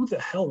 because who the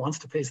hell wants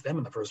to face them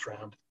in the first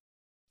round?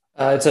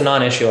 It's a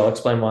non-issue. I'll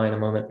explain why in a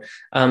moment.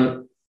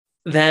 I'll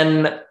have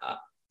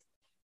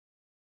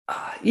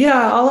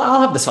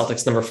the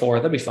Celtics number 4.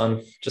 That'd be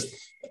fun. Just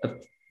a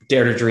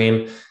dare to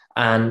dream.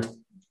 And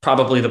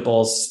probably the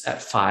Bulls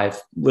at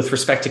 5 with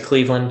respect to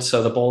Cleveland.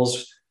 So the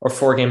Bulls are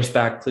 4 games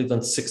back,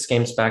 Cleveland 6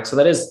 games back. So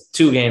that is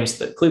 2 games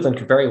that Cleveland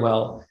could very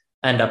well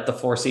end up the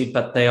 4 seed,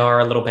 but they are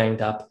a little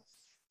banged up.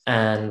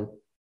 And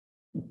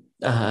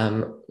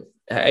I'm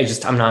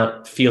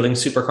not feeling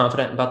super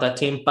confident about that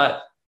team,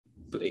 but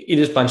it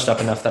is bunched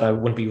up enough that I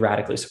wouldn't be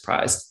radically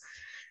surprised.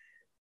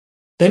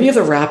 Then you have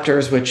the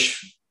Raptors,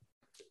 which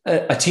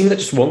a team that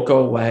just won't go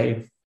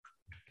away.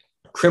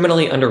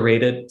 Criminally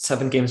underrated,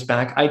 7 games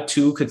back. I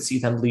too could see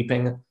them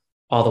leaping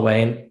all the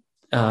way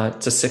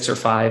to 6 or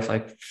 5,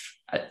 like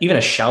even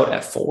a shout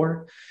at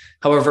 4.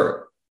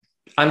 However,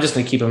 I'm just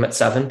going to keep them at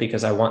 7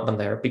 because I want them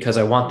there, because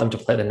I want them to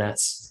play the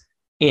Nets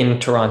in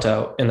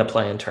Toronto in the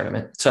play-in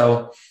tournament.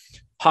 So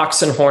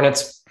Hawks and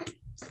Hornets,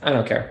 I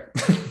don't care.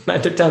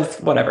 9th or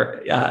 10th,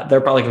 whatever.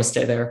 They're probably going to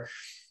stay there.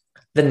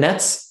 The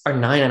Nets are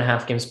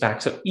 9.5 games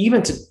back. So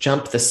even to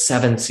jump the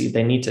 7 seed,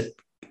 they need to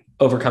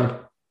overcome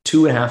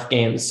 2.5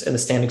 games in the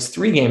standings,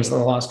 3 games in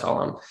the loss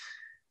column.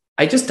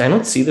 I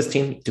don't see this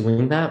team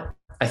doing that.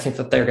 I think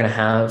that they're going to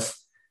have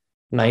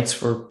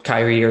nights where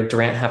Kyrie or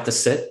Durant have to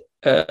sit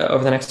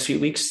over the next few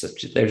weeks.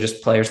 They're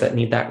just players that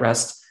need that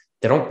rest.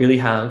 They don't really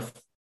have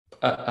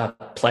a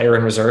player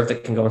in reserve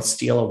that can go and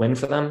steal a win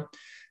for them.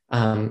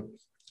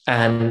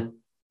 And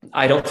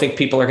I don't think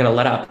people are going to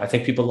let up. I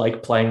think people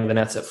like playing the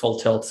Nets at full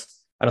tilt.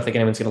 I don't think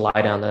anyone's going to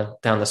lie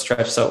down the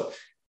stretch. So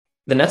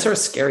the Nets are a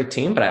scary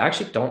team, but I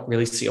actually don't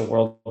really see a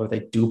world where they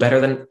do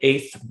better than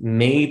 8th.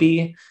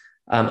 Maybe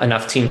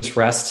enough teams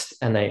rest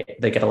and they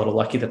get a little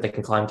lucky that they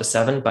can climb to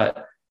 7.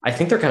 But I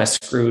think they're kind of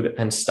screwed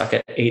and stuck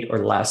at 8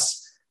 or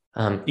less,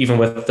 even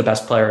with the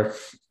best player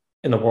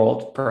in the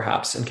world,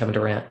 perhaps, in Kevin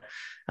Durant.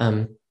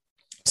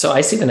 So I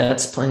see the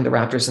Nets playing the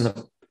Raptors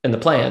in the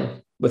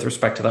play-in with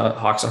respect to the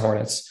Hawks and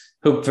Hornets,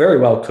 who very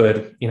well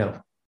could,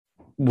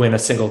 win a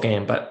single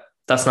game, but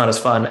that's not as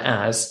fun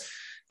as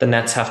the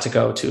Nets have to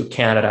go to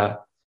Canada.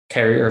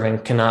 Kyrie Irving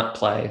cannot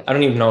play. I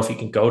don't even know if he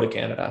can go to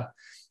Canada.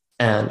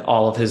 And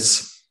all of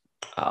his,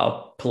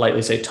 I'll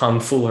politely say,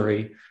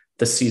 tomfoolery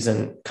this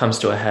season comes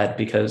to a head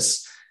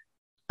because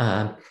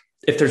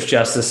if there's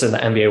justice in the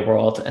NBA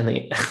world and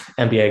the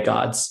NBA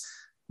gods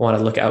want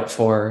to look out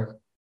for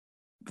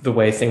the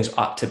way things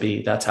ought to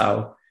be, that's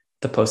how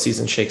the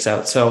postseason shakes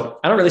out. So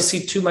I don't really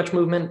see too much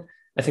movement.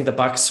 I think the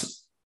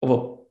Bucks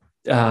will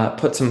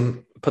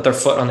put their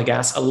foot on the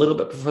gas a little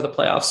bit before the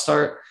playoffs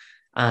start,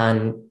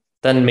 and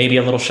then maybe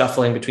a little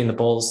shuffling between the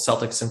Bulls,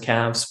 Celtics, and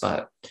Cavs.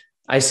 But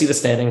I see the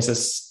standings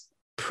as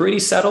pretty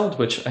settled,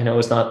 which I know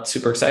is not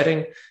super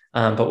exciting.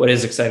 But what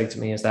is exciting to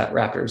me is that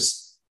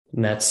Raptors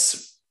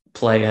Nets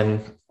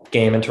play-in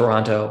game in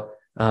Toronto.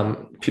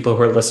 People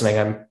who are listening,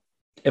 I'm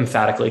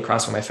emphatically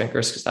crossing my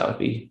fingers because that would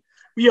be.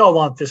 We all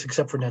want this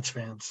except for Nets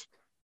fans.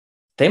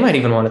 They might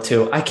even want it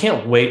too. I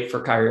can't wait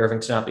for Kyrie Irving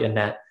to not be a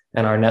Net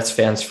and our Nets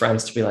fans'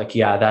 friends to be like,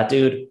 yeah, that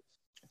dude,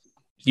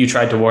 you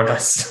tried to warn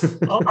us.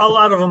 A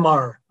lot of them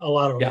are. A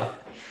lot of them.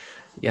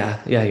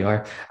 Yeah, you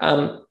are.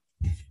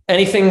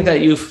 Anything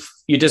that you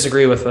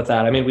disagree with that?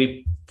 I mean,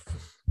 we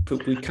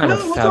kind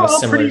of have a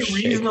similar pretty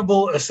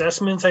reasonable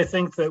assessments. I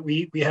think that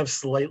we have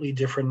slightly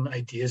different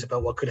ideas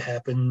about what could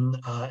happen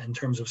in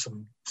terms of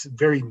some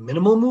very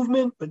minimal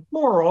movement, but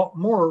more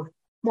or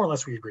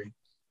less we agree.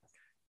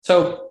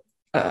 So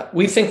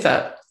we think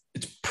that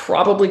it's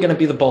probably going to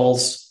be the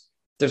Bulls.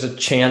 There's a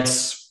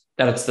chance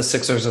that it's the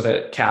Sixers or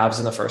the Cavs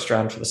in the first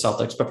round for the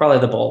Celtics, but probably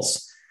the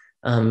Bulls.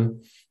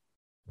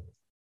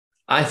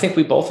 I think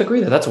we both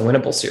agree that that's a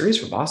winnable series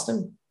for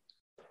Boston.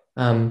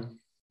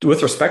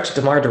 With respect to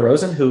DeMar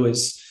DeRozan, who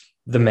is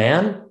the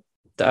man,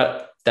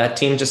 that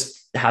team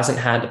just hasn't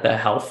had the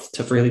health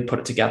to really put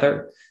it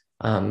together.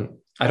 I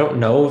don't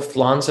know if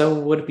Lonzo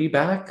would be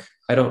back.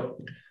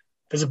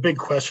 There's a big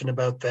question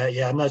about that.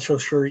 Yeah, I'm not so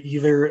sure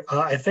either.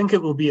 I think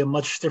it will be a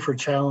much stiffer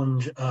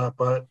challenge,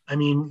 but I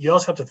mean, you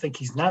also have to think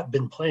he's not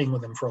been playing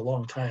with him for a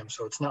long time,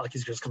 so it's not like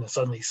he's just going to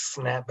suddenly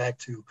snap back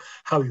to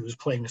how he was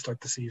playing to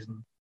start the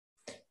season.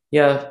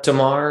 Yeah,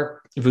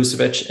 DeMar,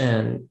 Vucevic,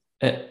 and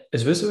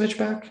is Vucevic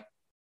back?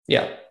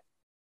 Yeah.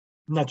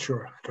 I'm not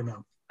sure. I don't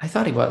know. I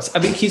thought he was. I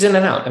mean, he's in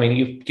and out. I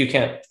mean, you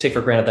can't take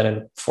for granted that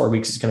in 4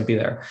 weeks he's going to be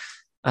there.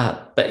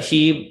 But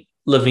he,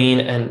 Levine,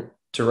 and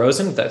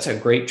DeRozan, that's a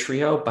great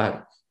trio,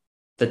 but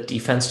the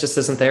defense just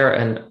isn't there.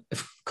 And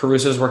if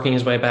Caruso's working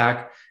his way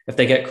back, if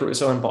they get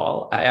Caruso and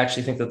Ball, I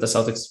actually think that the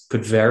Celtics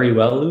could very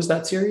well lose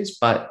that series.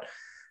 But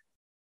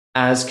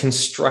as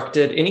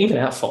constructed, and even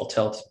at full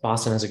tilt,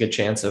 Boston has a good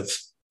chance of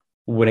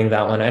winning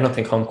that one. I don't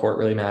think home court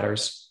really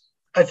matters.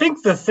 I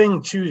think the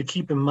thing, too, to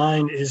keep in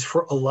mind is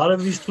for a lot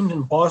of these teams,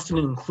 in Boston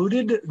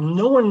included,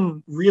 no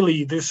one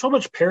really – there's so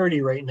much parity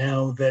right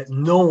now that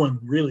no one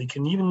really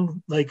can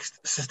even, like,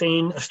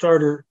 sustain a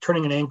starter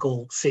turning an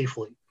ankle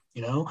safely,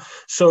 you know?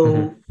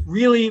 So,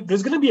 really,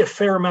 there's going to be a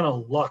fair amount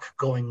of luck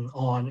going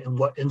on in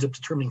what ends up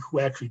determining who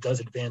actually does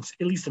advance,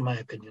 at least in my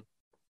opinion.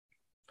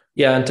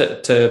 Yeah,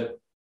 and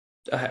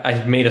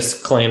I made a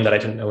claim that I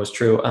didn't know was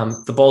true.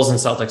 The Bulls and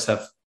Celtics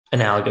have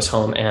analogous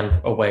home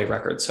and away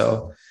record.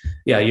 So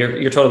yeah,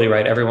 you're totally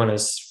right. Everyone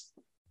is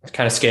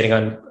kind of skating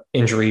on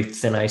injury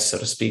thin ice, so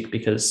to speak,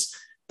 because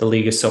the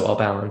league is so well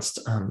balanced.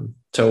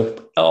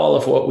 So all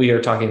of what we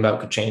are talking about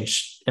could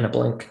change in the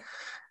blink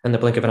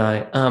of an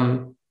eye.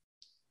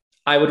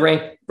 I would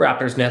rank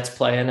Raptors Nets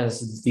play-in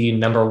as the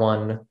number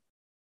one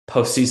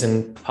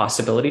postseason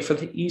possibility for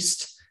the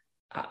East.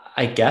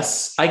 I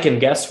guess I can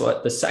guess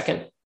what the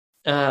second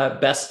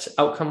best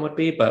outcome would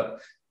be,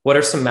 but what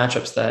are some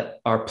matchups that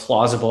are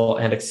plausible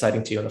and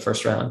exciting to you in the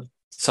first round,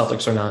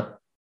 Celtics or not?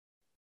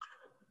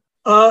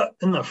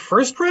 In the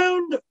first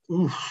round,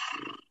 oof.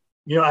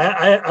 You know,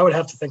 I would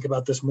have to think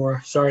about this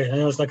more. Sorry, I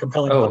know it's not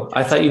compelling. Oh,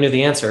 I thought you knew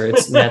the answer.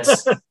 It's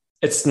Nets.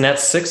 It's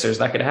Nets Sixers.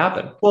 That could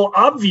happen. Well,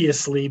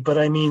 obviously, but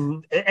I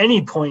mean, at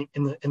any point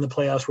in the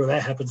playoffs where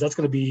that happens, that's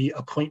going to be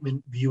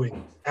appointment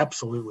viewing.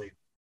 Absolutely.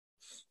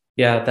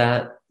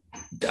 Yeah,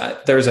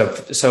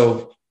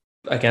 so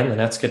again, the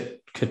Nets could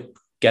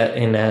get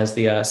in as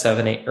the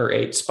 7, 8, or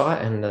 8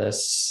 spot, and the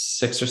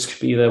Sixers could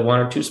be the 1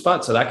 or 2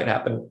 spot. So that could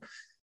happen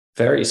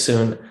very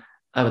soon.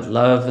 I would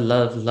love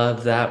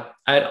that.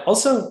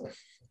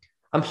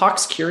 I'm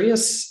Hawks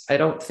curious. I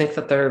don't think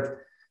that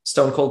they're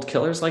stone cold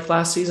killers like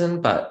last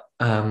season, but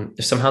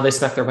if somehow they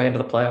snuck their way into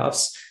the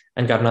playoffs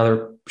and got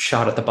another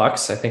shot at the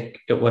Bucks, I think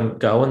it wouldn't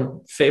go in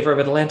favor of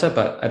Atlanta,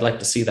 but I'd like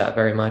to see that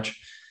very much.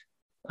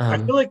 I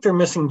feel like they're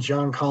missing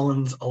John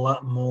Collins a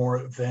lot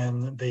more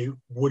than they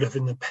would have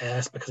in the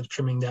past because of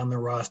trimming down their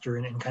roster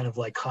and kind of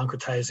like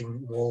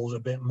concretizing roles a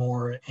bit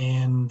more.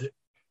 And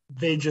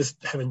they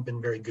just haven't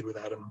been very good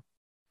without him.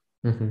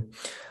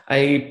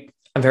 Mm-hmm.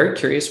 I'm very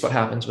curious what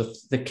happens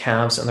with the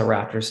Cavs and the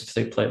Raptors if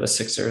they play the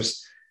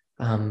Sixers.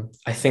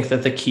 I think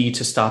that the key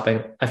to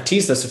stopping, I've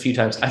teased this a few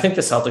times, I think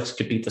the Celtics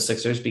could beat the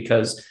Sixers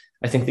because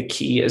I think the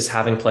key is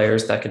having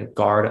players that can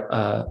guard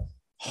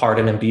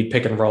Harden and Embiid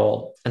pick and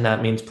roll. And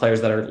that means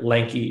players that are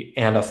lanky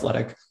and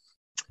athletic.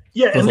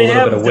 Yeah, and they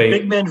have the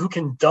big men who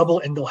can double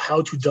and know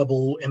how to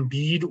double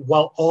Embiid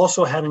while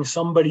also having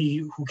somebody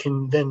who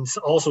can then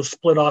also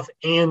split off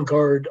and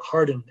guard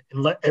Harden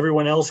and let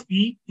everyone else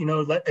eat,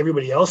 let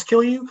everybody else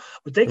kill you.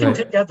 But they can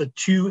take out the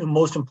two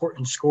most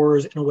important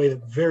scorers in a way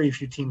that very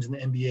few teams in the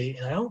NBA,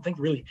 and I don't think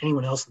really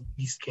anyone else in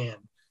the East can.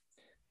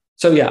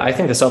 So, yeah, I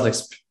think the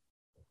Celtics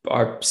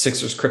are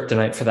Sixers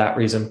kryptonite for that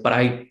reason.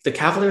 But the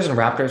Cavaliers and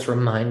Raptors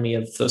remind me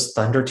of those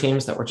Thunder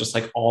teams that were just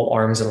like all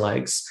arms and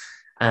legs.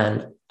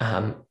 And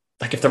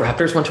like if the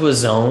Raptors went to a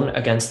zone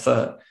against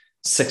the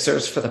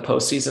Sixers for the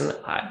postseason,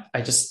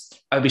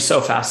 I'd be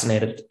so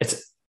fascinated.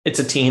 It's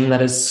a team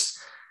that is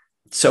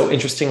so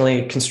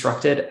interestingly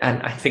constructed,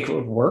 and I think it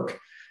would work.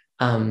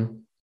 And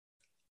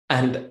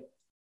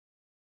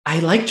I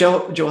like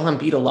Joel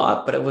Embiid a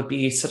lot, but it would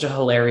be such a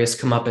hilarious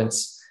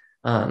comeuppance.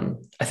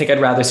 I think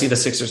I'd rather see the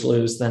Sixers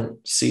lose than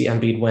see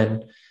Embiid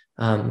win.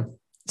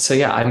 So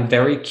yeah, I'm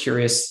very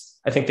curious.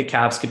 I think the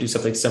Cavs could do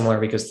something similar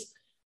because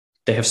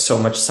they have so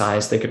much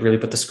size. They could really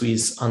put the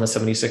squeeze on the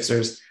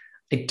 76ers.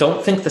 I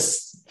don't think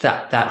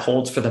that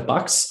holds for the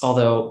Bucks,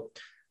 although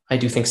I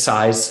do think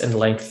size and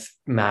length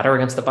matter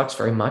against the Bucks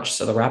very much.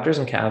 So the Raptors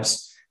and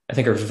Cavs, I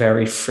think, are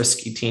very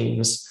frisky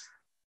teams,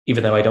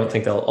 even though I don't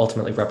think they'll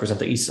ultimately represent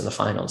the East in the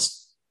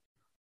finals.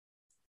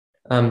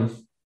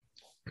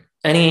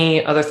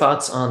 Any other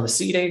thoughts on the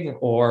seeding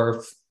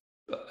or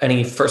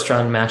any first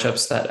round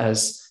matchups that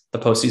as the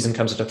postseason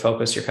comes into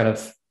focus, you're kind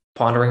of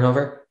pondering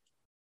over?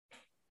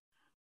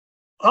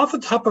 Off the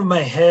top of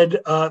my head,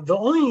 the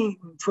only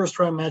first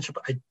round matchup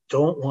I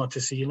don't want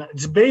to see, and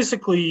it's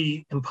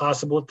basically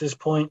impossible at this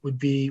point, would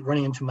be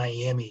running into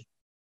Miami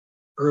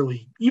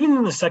early. Even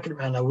in the second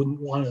round, I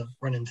wouldn't want to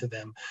run into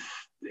them.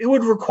 It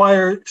would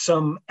require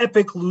some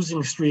epic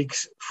losing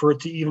streaks for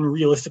it to even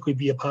realistically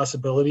be a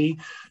possibility.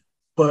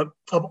 But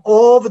of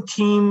all the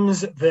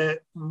teams that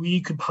we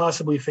could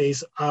possibly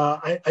face,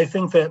 I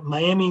think that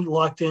Miami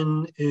locked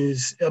in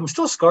I'm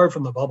still scarred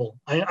from the bubble.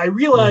 I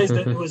realize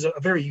that it was a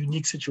very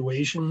unique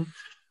situation,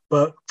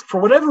 but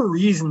for whatever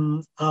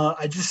reason,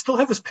 I just still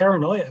have this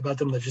paranoia about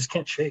them that just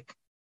can't shake.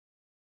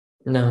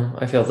 No,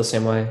 I feel the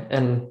same way.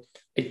 And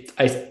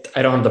I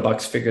don't have the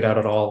Bucks figured out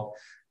at all.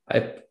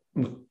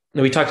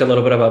 We talked a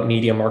little bit about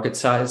media market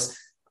size.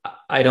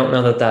 I don't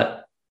know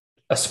that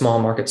a small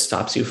market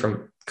stops you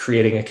from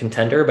creating a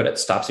contender, but it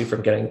stops you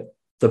from getting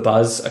the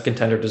buzz a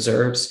contender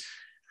deserves.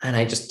 And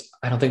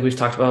I don't think we've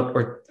talked about,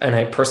 and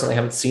I personally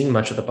haven't seen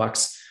much of the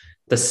Bucks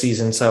this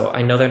season. So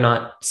I know they're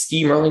not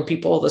steamrolling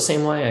people the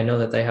same way. I know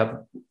that they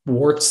have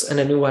warts in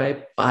a new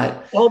way,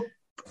 but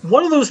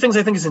one of those things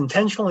I think is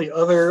intentional. The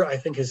other, I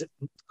think, is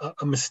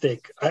a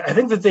mistake. I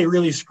think that they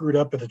really screwed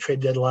up at the trade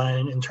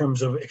deadline in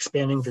terms of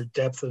expanding their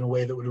depth in a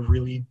way that would have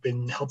really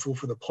been helpful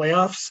for the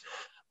playoffs.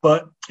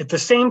 But at the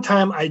same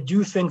time, I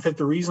do think that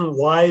the reason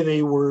why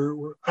they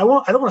were I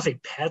don't want to say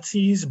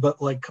patsies,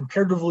 but like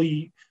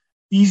comparatively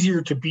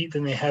easier to beat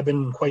than they have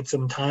been in quite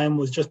some time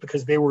was just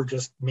because they were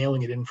just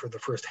mailing it in for the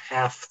first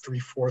half,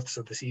 3/4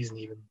 of the season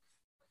even.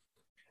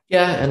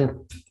 Yeah,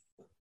 and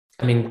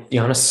I mean,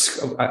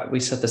 Giannis, we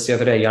said this the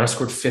other day, Giannis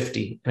scored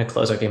 50 in a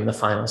closeout game in the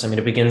finals. I mean,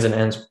 it begins and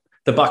ends.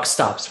 The buck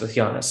stops with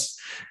Giannis.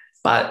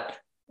 But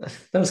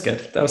that was good.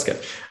 That was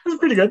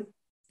pretty good.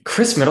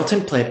 Chris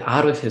Middleton played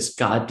out of his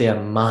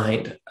goddamn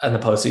mind in the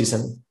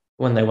postseason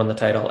when they won the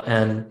title.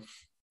 And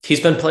he's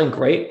been playing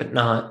great, but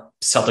not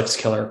Celtics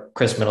killer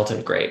Chris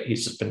Middleton great.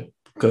 He's just been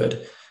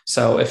good.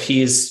 So if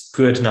he's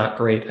good, not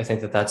great, I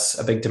think that's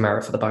a big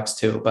demerit for the Bucks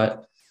too.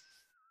 But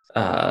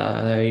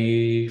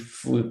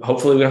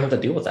hopefully we don't have to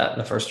deal with that in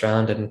the first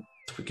round, and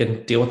we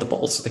can deal with the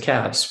Bulls, the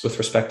Cavs, with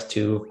respect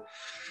to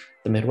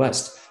the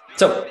Midwest.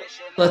 So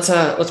let's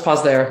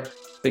pause there,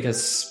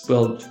 because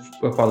we'll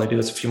probably do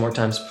this a few more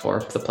times before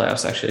the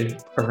playoffs actually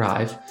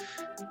arrive.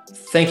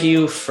 Thank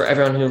you for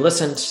everyone who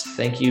listened.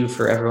 Thank you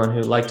for everyone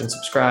who liked and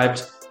subscribed.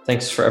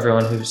 Thanks for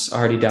everyone who's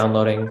already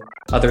downloading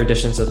other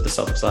editions of the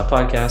Celtics Lab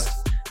podcast.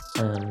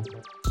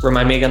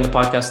 Remind me again the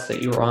podcast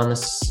that you were on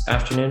this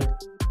afternoon.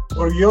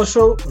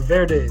 Orgulloso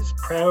Verdes,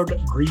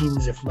 proud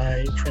greens, if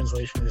my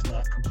translation is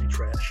not complete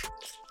trash.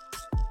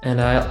 And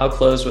I'll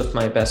close with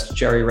my best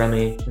Jerry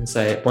Remy and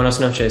say,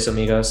 buenos noches,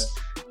 amigos.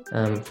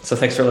 So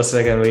thanks for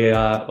listening, and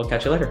we'll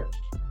catch you later.